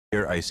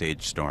Ice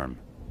Age storm.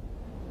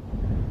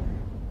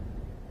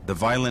 The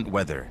violent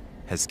weather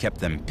has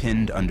kept them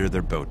pinned under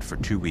their boat for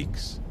 2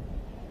 weeks.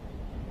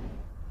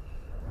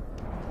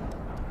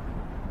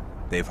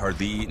 They've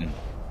hardly eaten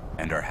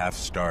and are half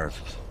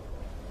starved.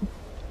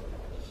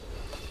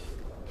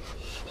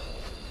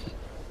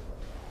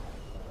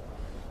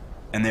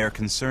 And they are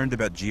concerned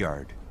about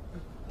Giard.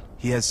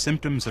 He has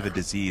symptoms of a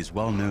disease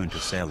well known to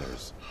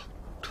sailors,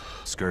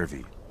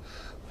 scurvy.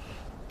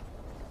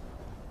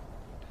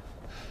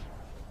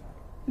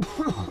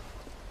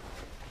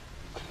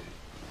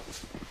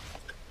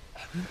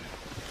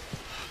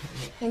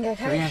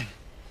 Bien.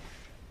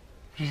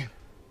 Bien.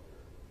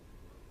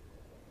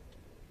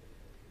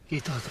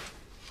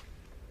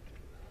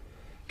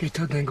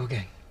 Quito tengo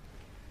que.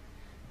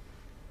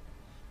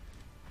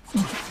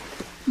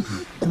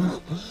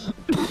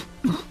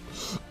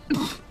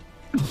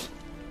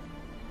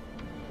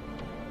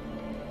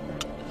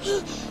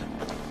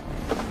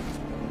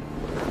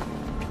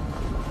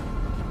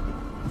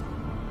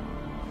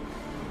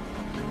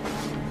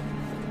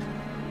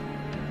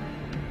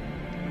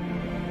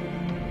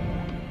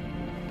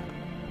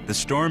 The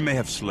storm may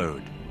have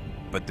slowed,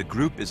 but the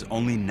group is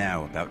only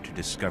now about to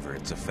discover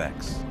its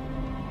effects.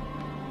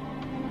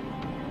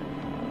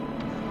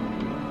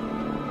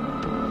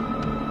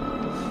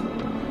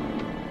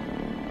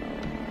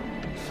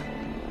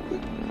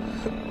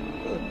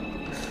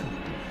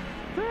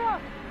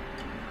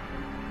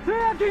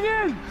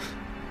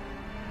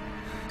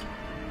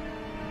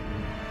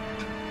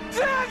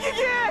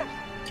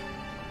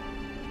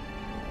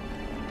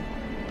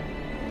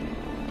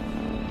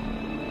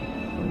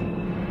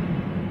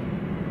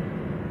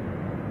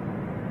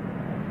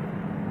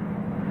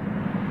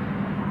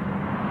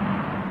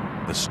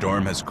 The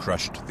storm has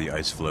crushed the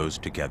ice floes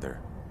together.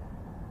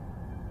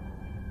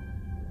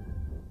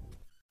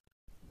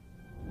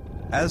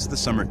 As the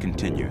summer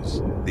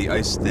continues, the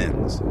ice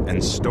thins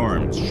and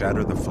storms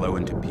shatter the floe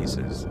into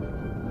pieces.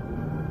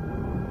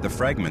 The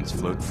fragments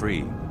float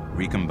free,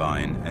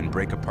 recombine, and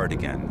break apart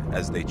again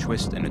as they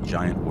twist in a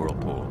giant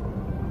whirlpool,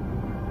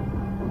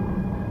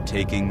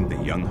 taking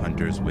the young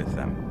hunters with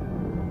them.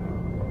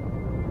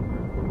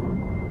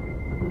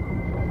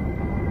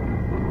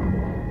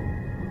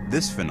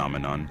 This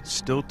phenomenon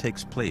still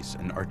takes place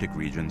in Arctic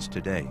regions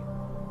today.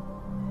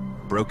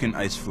 Broken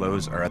ice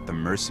floes are at the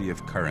mercy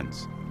of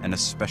currents, and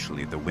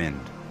especially the wind.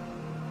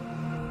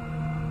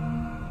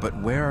 But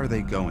where are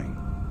they going?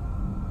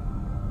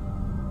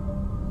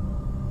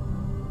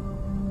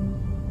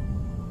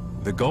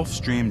 The Gulf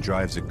Stream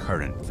drives a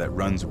current that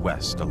runs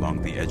west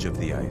along the edge of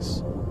the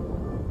ice.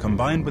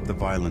 Combined with the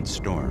violent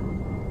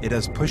storm, it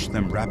has pushed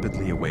them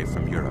rapidly away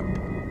from Europe.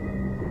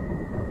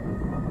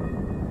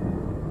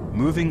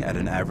 Moving at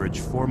an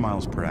average 4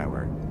 miles per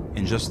hour,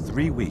 in just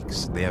 3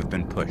 weeks they have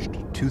been pushed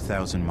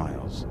 2,000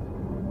 miles.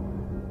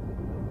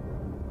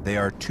 They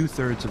are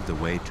 2/3 of the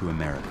way to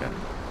America.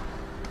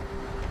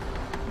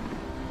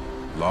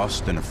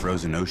 Lost in a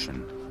frozen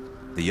ocean,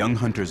 the young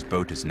hunter's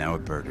boat is now a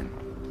burden.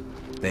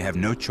 They have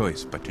no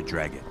choice but to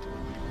drag it.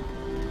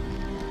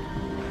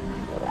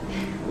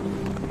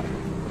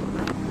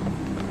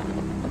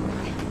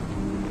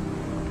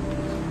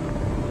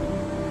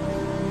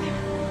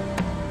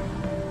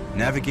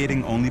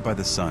 Navigating only by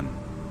the sun,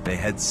 they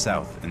head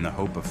south in the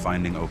hope of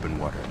finding open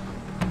water.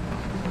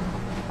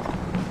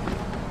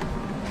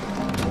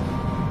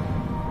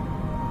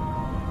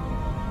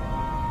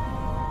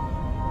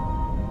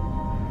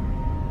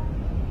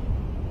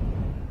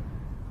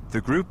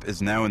 The group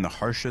is now in the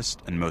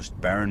harshest and most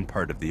barren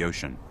part of the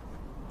ocean.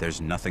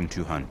 There's nothing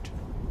to hunt.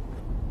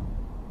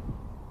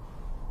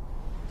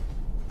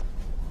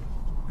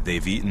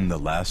 They've eaten the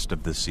last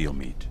of the seal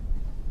meat.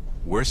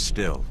 Worse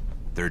still,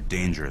 they're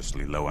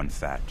dangerously low on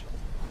fat.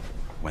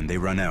 When they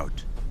run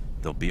out,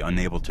 they'll be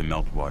unable to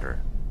melt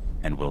water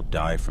and will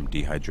die from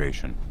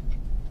dehydration.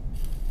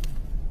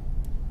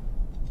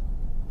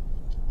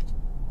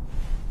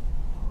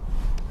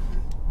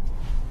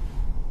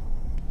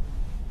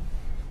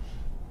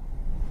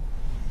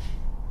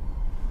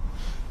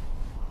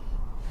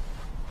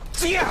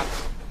 Yeah!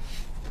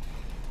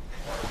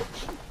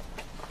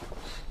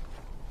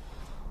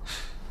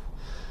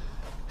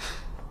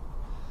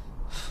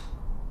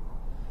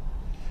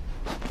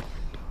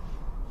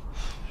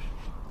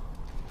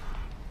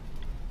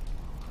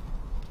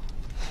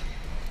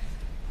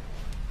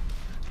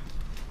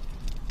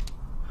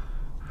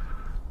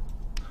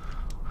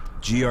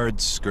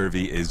 Giard's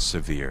scurvy is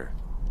severe.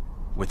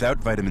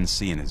 Without vitamin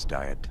C in his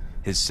diet,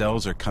 his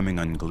cells are coming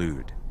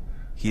unglued.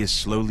 He is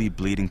slowly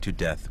bleeding to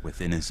death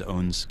within his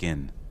own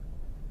skin.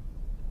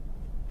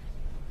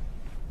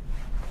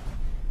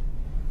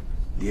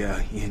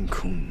 Lia Yin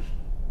Kun.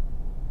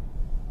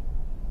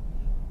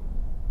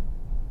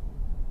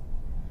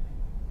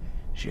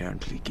 Giard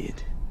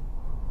Pligid.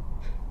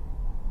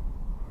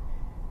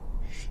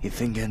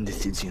 Ifengan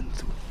decision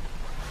tu.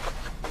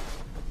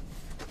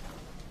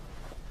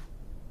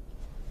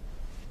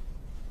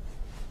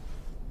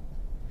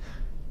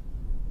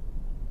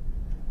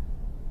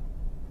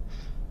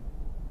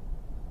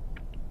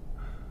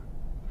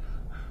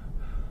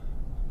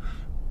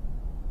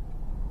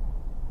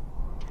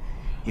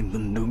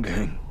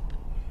 Imbundugang.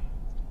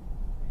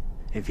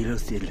 E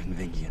filostilang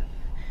veggen.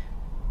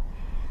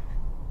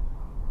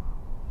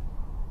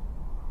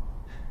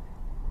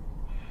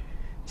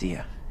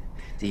 Tia.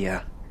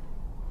 Tia.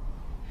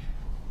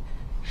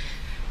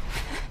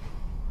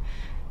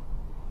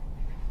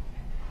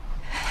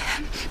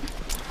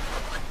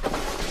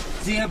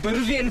 Tia,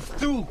 berwien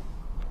tu!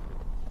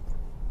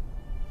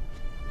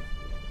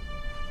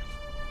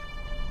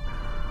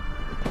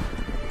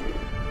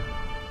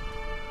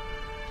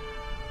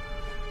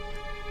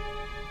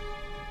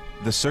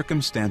 The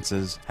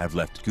circumstances have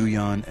left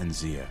Guyan and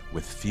Zia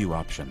with few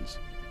options.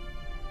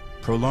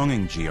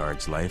 Prolonging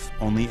Giard's life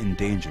only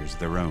endangers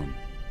their own.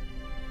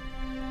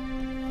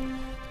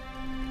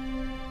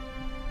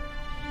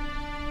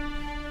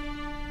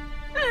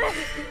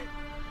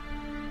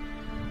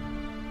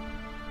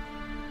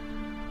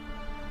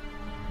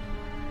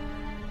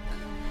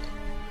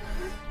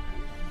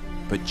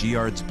 But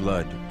Giard's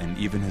blood and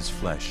even his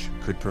flesh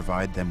could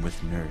provide them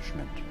with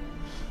nourishment.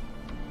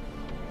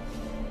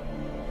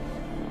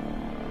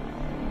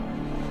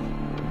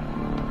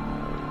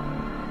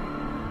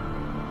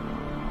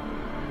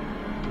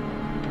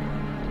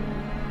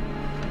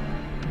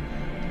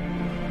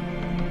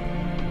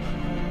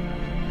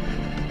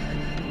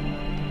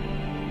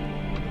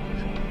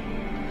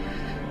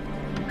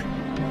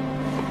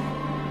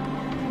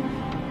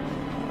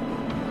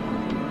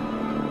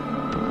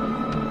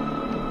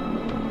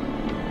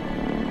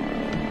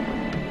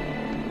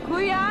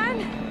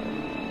 Guyan?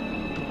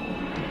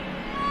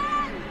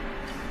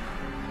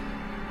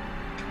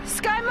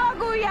 Sky mo,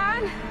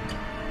 Guyan?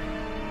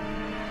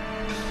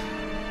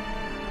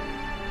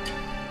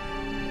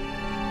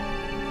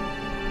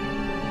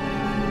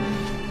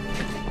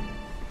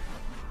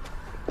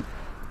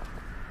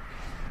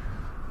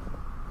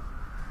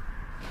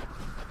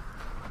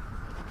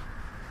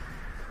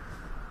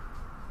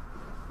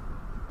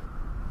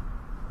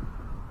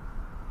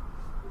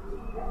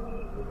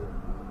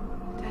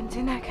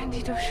 Danzina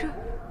Candido Shu.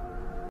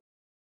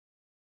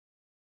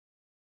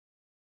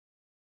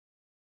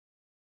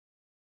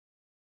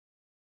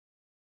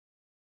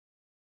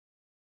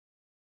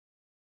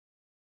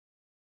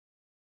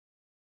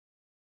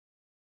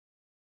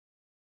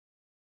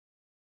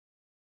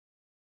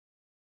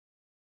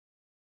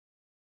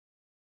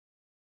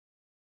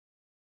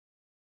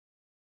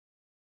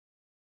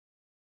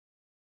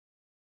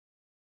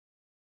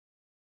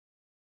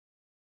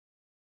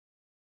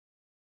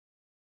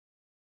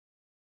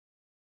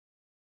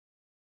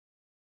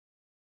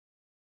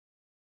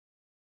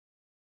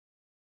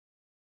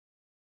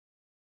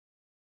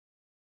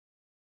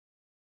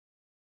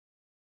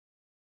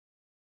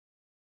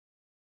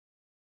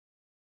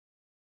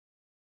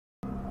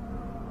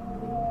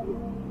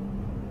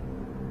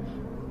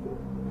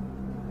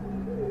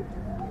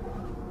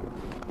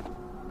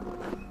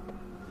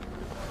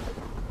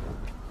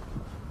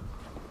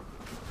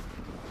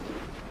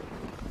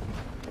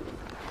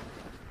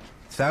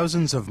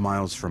 Thousands of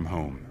miles from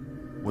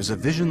home, was a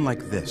vision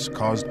like this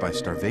caused by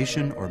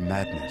starvation or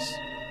madness?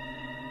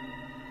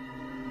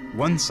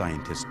 One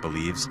scientist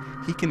believes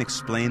he can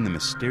explain the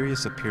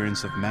mysterious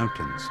appearance of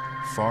mountains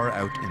far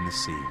out in the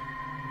sea.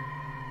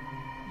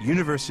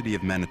 University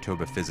of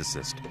Manitoba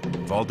physicist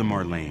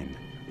Valdemar Lane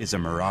is a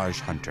mirage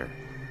hunter.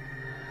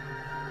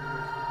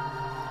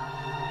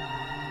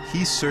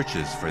 He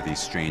searches for these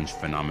strange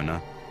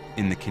phenomena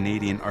in the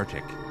Canadian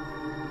Arctic.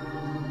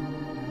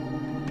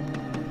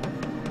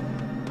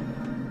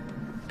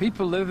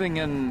 People living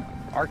in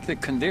Arctic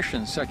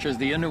conditions, such as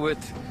the Inuit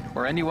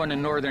or anyone in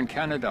northern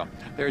Canada,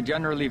 they're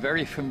generally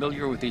very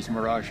familiar with these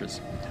mirages.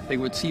 They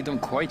would see them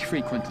quite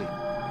frequently.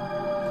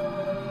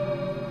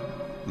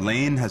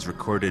 Lane has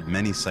recorded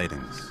many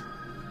sightings.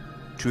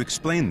 To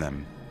explain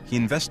them, he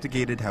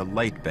investigated how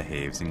light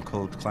behaves in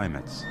cold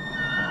climates.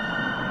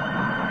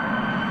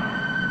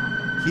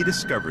 He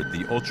discovered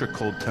the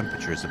ultra-cold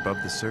temperatures above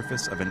the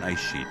surface of an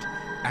ice sheet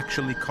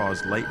actually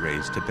cause light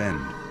rays to bend.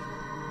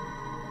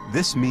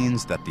 This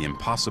means that the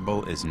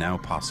impossible is now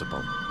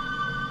possible.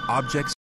 Objects